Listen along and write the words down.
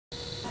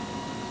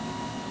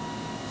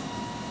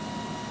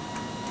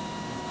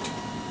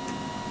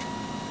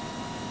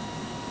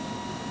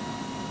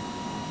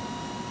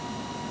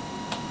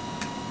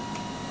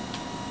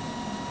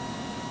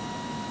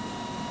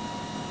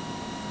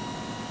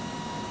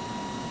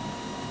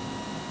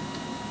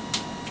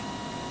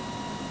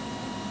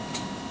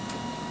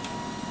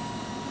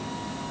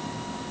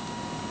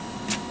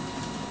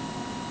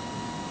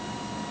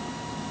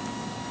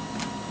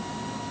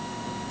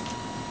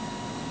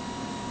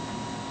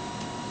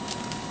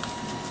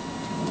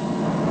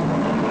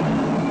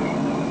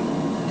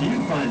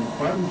find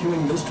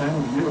barbecuing this time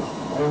of year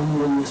a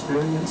lonely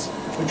experience,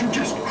 but you're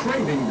just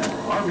craving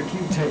that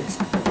barbecue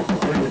taste.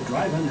 Area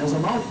Drive-In has a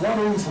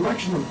mouth-watering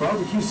selection of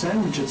barbecue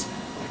sandwiches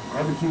like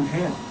barbecue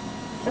ham,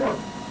 pork,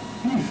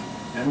 beef,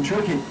 and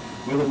turkey,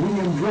 with a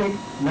medium drink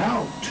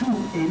now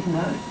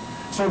 $2.89.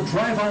 So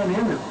drive on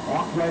in or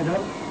walk right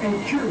up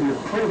and cure your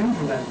craving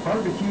for that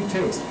barbecue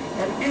taste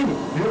at any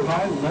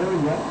nearby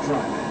Lariat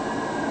Drive-In.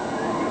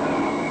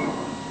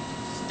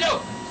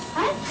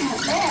 I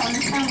can't bear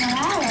to come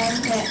where I live,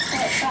 but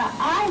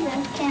I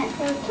just can't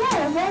take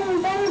care of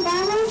everybody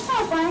by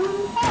myself. I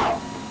need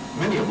help.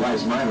 Many of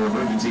life's minor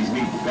emergencies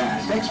need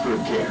fast, expert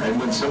care, and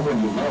when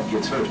someone you love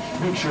gets hurt,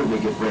 make sure they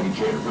get Ready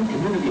Care from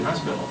Community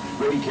Hospital.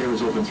 Ready Care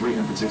is open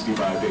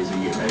 365 days a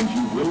year, and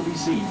you will be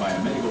seen by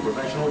a medical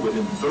professional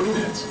within 30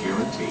 minutes,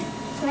 guaranteed.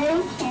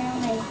 Ready Care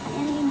makes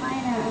any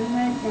minor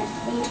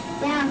emergency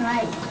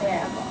downright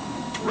bearable.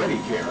 Ready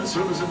Care, a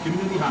service of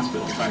Community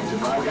Hospital, trying to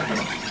drive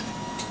ethanol.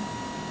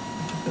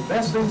 The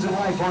best things in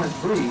life aren't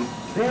free,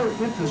 they're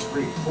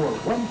interest-free for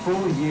 1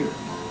 full year.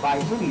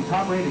 Buy any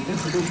top-rated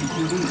Mitsubishi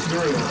TV,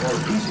 stereo, or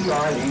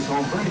VCR at Ace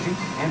Home Furnishing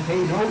and pay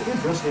no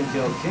interest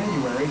until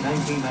January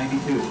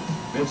 1992.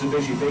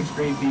 Mitsubishi big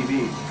screen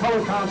TVs,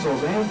 color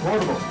consoles, and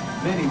portables,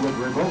 many with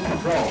remote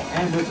control,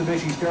 and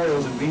Mitsubishi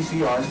stereos and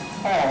VCRs,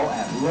 all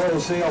at low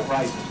sale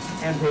prices.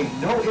 And pay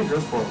no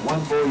interest for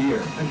 1 full year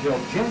until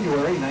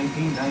January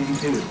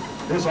 1992.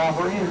 This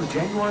offer ends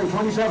January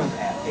 27th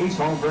at Ace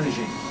Home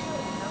Furnishing.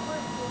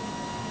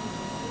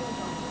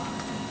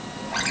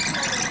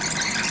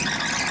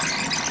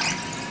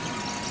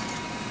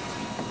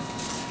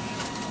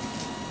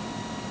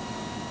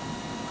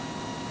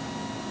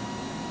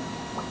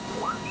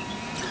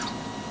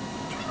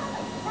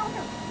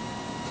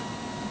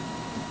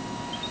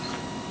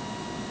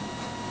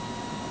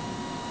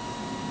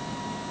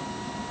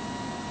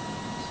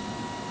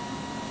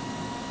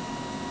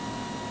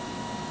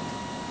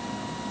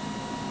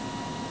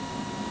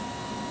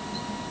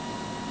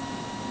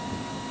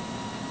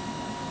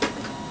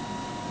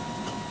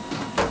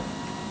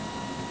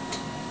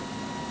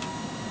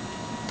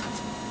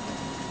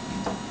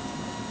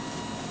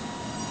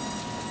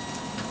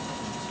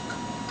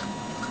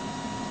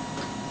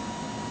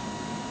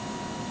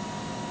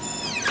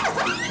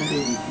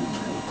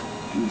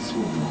 Choose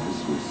swimming for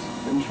Swiss.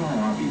 Then try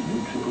Arby's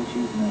new triple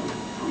cheese nugget.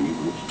 3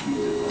 rich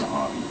cheeses and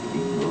Arby's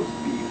lean roast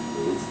beef.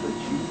 It's the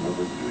cheese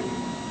lover's dream.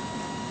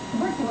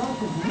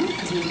 Tuberculosis used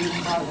to be a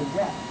leading cause of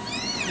death.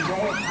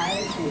 Today it's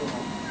highly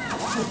treatable.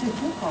 If you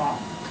took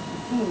off,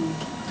 fatigue,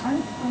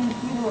 unexplained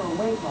fever or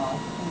weight loss,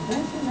 and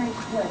eventually make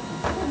splits, and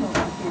signal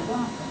to see a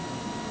doctor.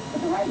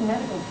 With the right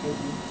medical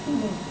treatment,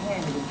 TB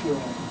can be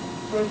cured.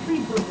 For a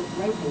free book,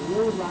 write to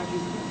Will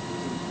Rogers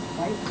Institute.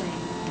 White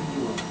Plains,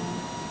 New York.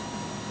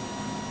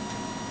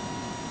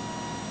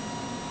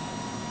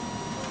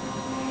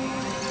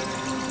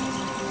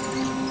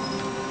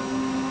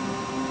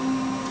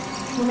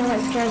 You know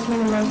what scares me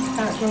the most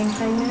about getting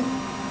pregnant?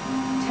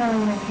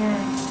 Telling my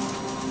parents.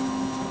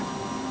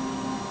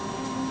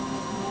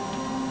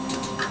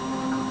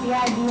 The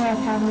idea of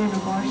having an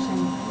abortion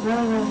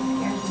really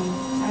scares me.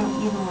 I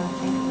don't even want to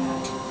think about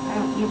it. I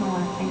don't even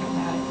want to think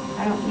about it.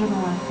 I don't even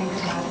want to think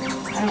about it.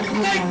 I don't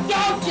even want to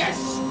think about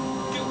it.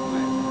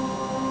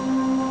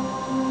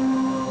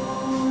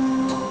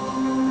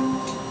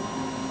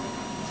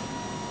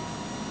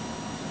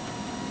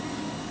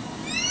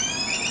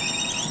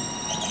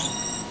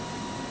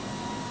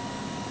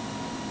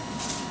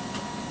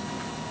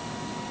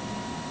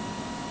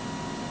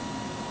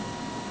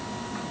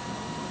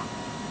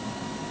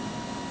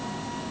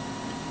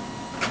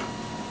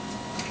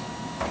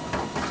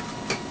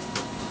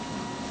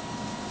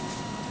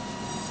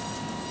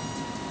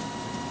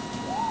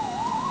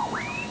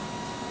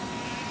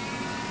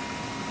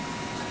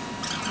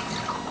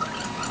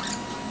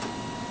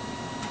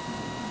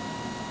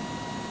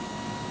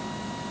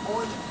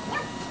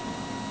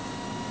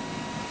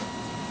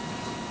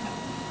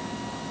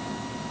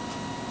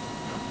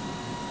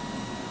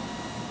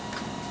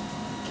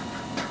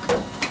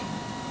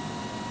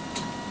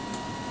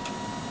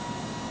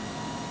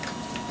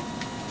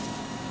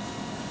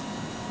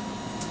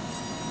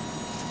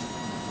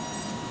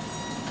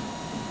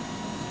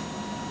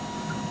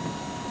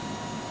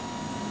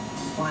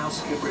 While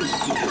Skipper's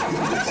food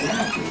isn't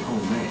exactly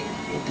homemade,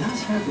 it does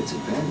have its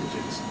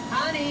advantages.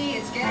 Honey,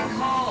 it's getting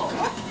cold.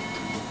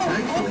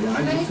 Thankfully,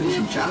 our new fish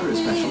and chowder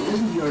special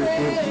isn't your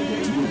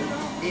everyday meal.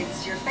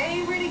 It's your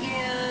favorite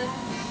again.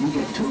 You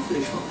get 2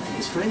 fish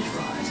fillets, french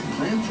fries, and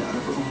clam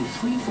chowder for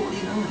only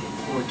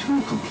 $3.49, or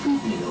 2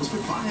 complete meals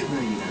for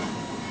 $5.99.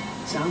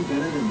 Sound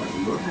better than what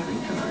you're having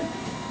tonight?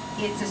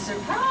 It's a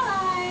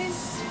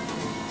surprise.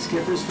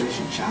 Skipper's fish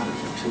and chowder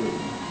for 2.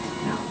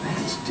 Now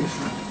that's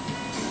different.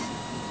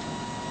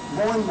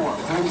 More and more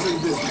homes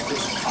and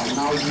businesses are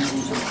now using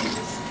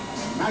computers.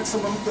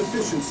 Maximum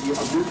efficiency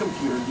of your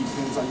computer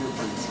depends on your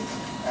furniture.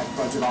 At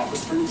Budget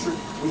Office Furniture,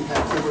 we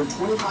have over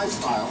 25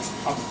 styles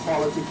of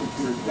quality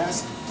computer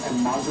desk, and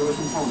modular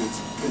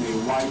components in a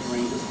wide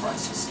range of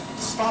prices.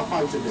 Stop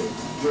by today,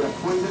 get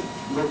acquainted,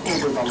 look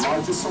over the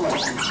largest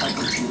selection of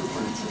computer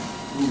furniture.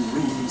 We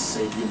really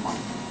save you money.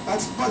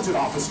 That's Budget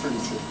Office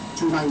Furniture,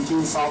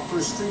 219 South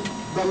First Street,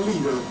 the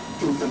leader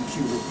in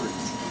computer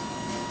furniture.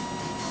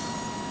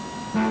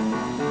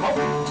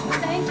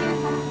 Thank you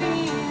for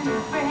being a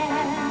friend.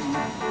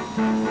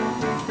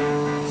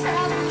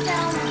 Travel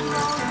down the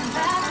road and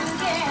back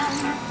again.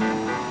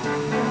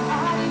 Your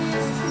heart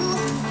is true.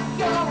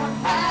 You're a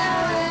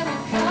fire and a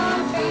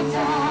comfy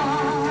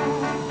dawn.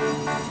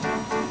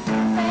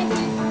 Thank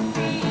you for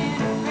being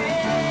a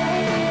friend.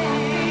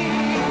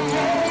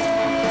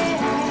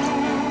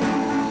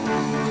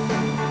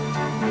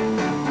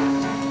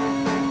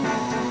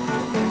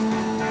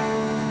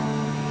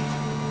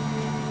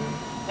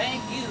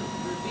 Thank you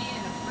for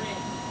being a friend.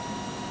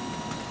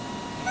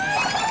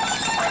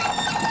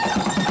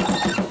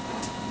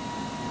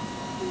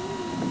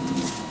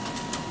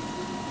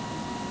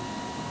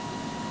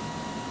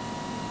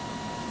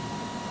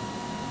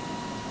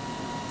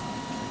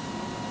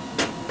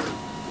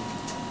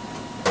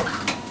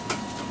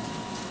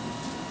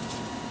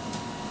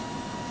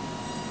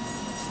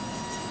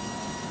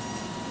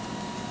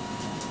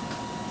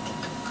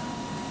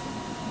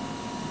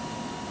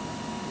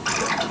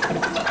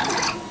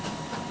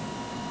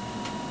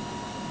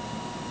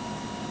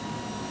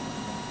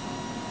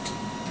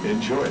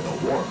 Enjoy the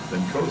warmth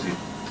and cozy.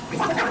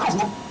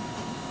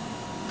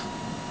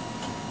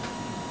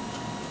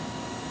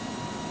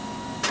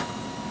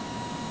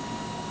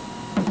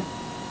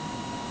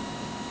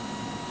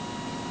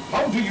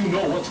 How do you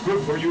know what's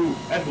good for you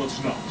and what's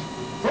not?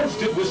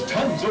 First, it was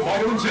tons of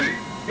vitamin C.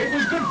 It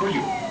was good for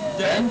you.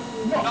 Then,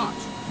 not.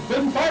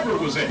 Then fiber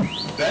was in.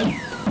 Then,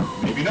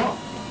 maybe not.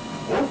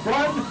 Oh,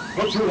 Brad,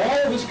 but through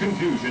all this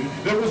confusion,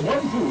 there was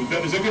one food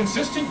that is a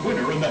consistent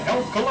winner in the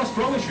health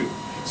cholesterol issue.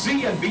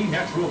 C&B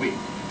Natural Beef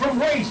from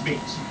Ray's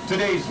Meats.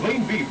 Today's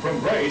lean beef from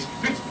Ray's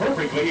fits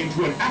perfectly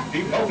into an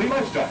active, healthy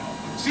lifestyle.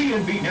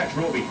 C&B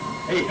Natural Beef,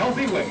 a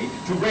healthy way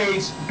to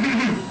raise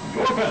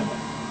your family.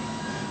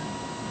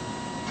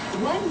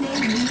 One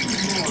name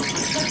means more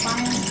for truck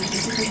buyers in the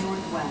Pacific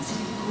Northwest.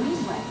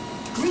 Greenway.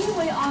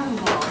 Greenway Auto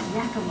Mall in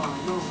Yakima,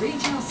 your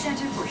regional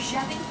center for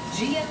Chevy,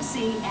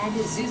 GMC, and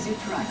Isuzu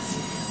trucks,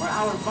 where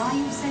our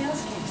volume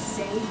sales can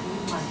save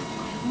you money.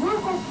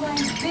 Work or play,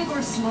 big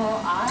or small,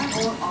 on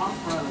or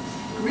off-road.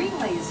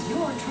 Greenway is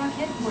your truck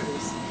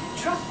headquarters.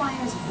 Truck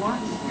buyers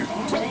want more,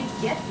 and they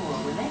get more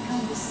when they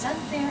come to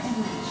Sunfair and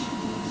Lynch.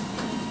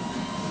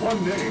 One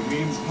name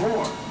means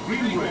more.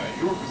 Greenway,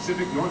 your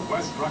Pacific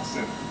Northwest Truck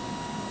Center.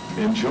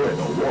 Enjoy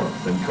the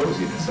warmth and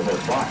coziness of a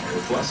fire,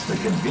 plus the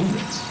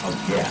convenience of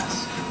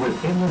gas.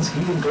 With Inland's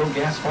Heat and Glow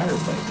gas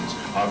fireplaces,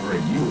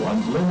 offering you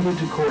unlimited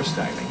decor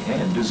styling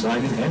and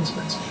design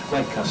enhancements,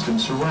 like custom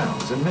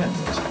surrounds and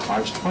mantels,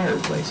 arched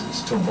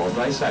fireplaces to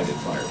multi-sided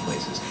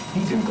fireplaces.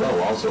 Heat and Glow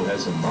also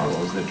has some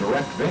models that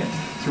direct vent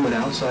through an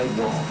outside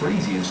wall for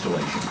easy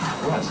installation,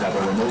 plus have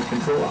a remote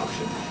control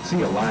option.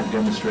 See a live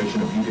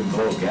demonstration of Heat and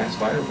Glow gas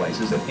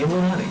fireplaces at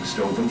Inland Awning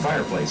Stove and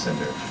Fireplace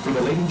Center for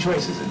the leading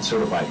choices in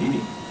certified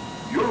heating.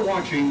 You're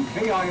watching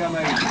KIMA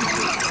News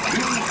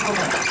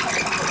Select.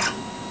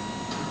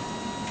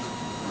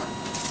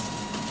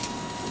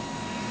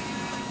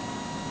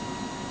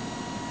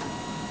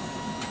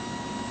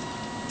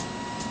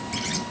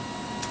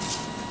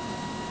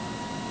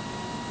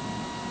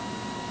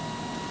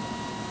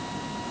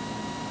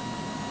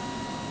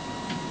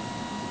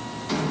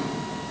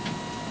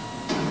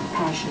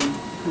 Passion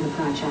for the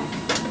project.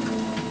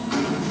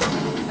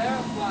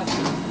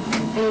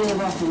 Feeling of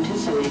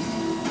authenticity.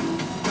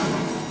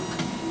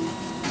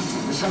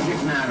 The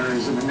subject matter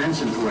is of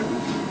immense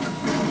importance.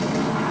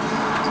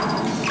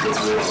 It's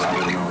real, I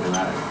don't know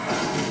about it.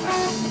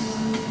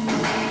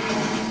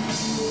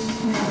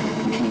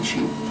 You can't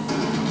cheat.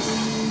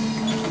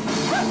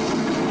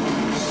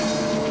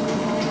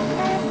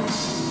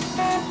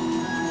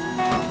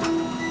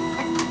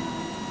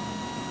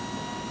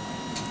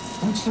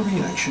 What's the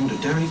reaction to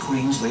Dairy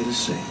Queen's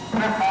latest sale?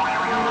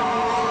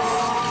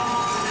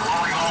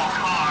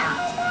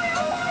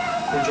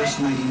 For just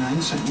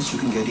 99 cents, you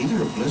can get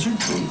either a Blizzard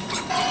treat,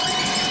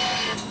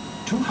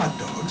 2 hot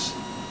dogs,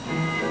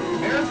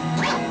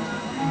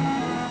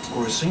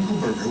 or a single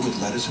burger with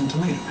lettuce and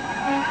tomato.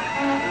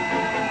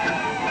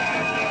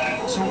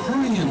 So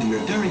hurry into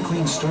your Dairy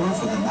Queen store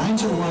for the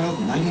Nines Are Wild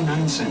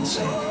 99-cent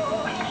sale.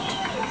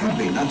 You'd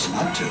be nuts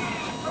not to.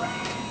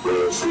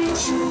 We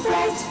treat you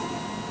right.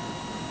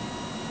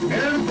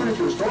 Aaron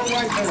Furniture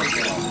store-wide summer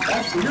sale.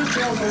 That's for your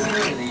sales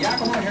opener in the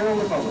Yakima Herald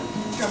Republic.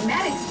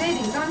 Dramatic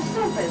savings on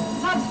sofas,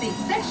 love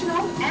seats,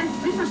 sectionals, and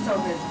sleeper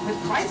sofas, with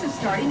prices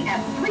starting at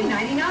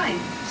 $3.99.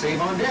 Save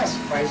on desks,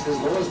 priced as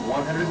low as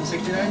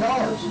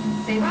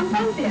 $169. Save on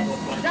bunk beds,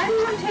 dining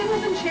room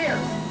tables and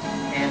chairs.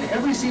 And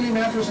every Sealy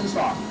mattress in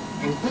stock,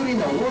 including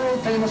the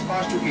world-famous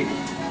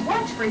Posturepedic.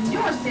 Watch for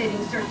your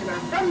savings circular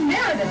from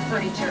Meredith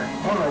Furniture.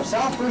 Corner of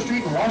South First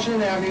Street and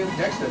Washington Avenue,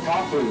 next to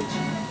Top Foods.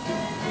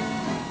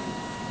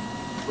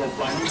 The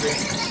final day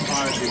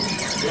started.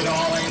 It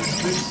all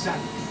ends this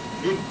Saturday.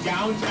 in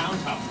downtown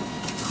Town.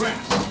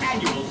 Crafts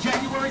annual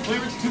January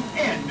clearance to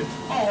end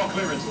all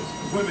clearances.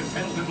 Women's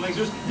Pendleton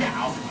blazers,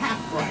 now half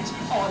price.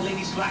 All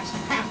ladies slacks,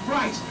 half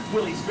price.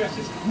 Willie's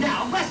dresses,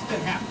 now less than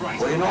half price.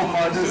 Well, you know,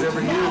 partners,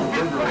 every year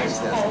the River Race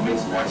has all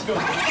men's sports goods,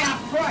 half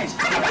price.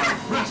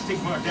 Drastic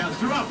markdowns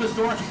throughout the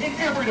store in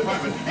every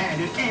department.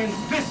 And it ends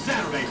this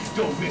Saturday.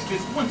 Don't miss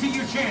this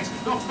once-a-year chance.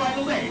 The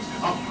final days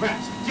of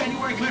Crafts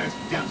January clearance,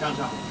 downtown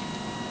Town.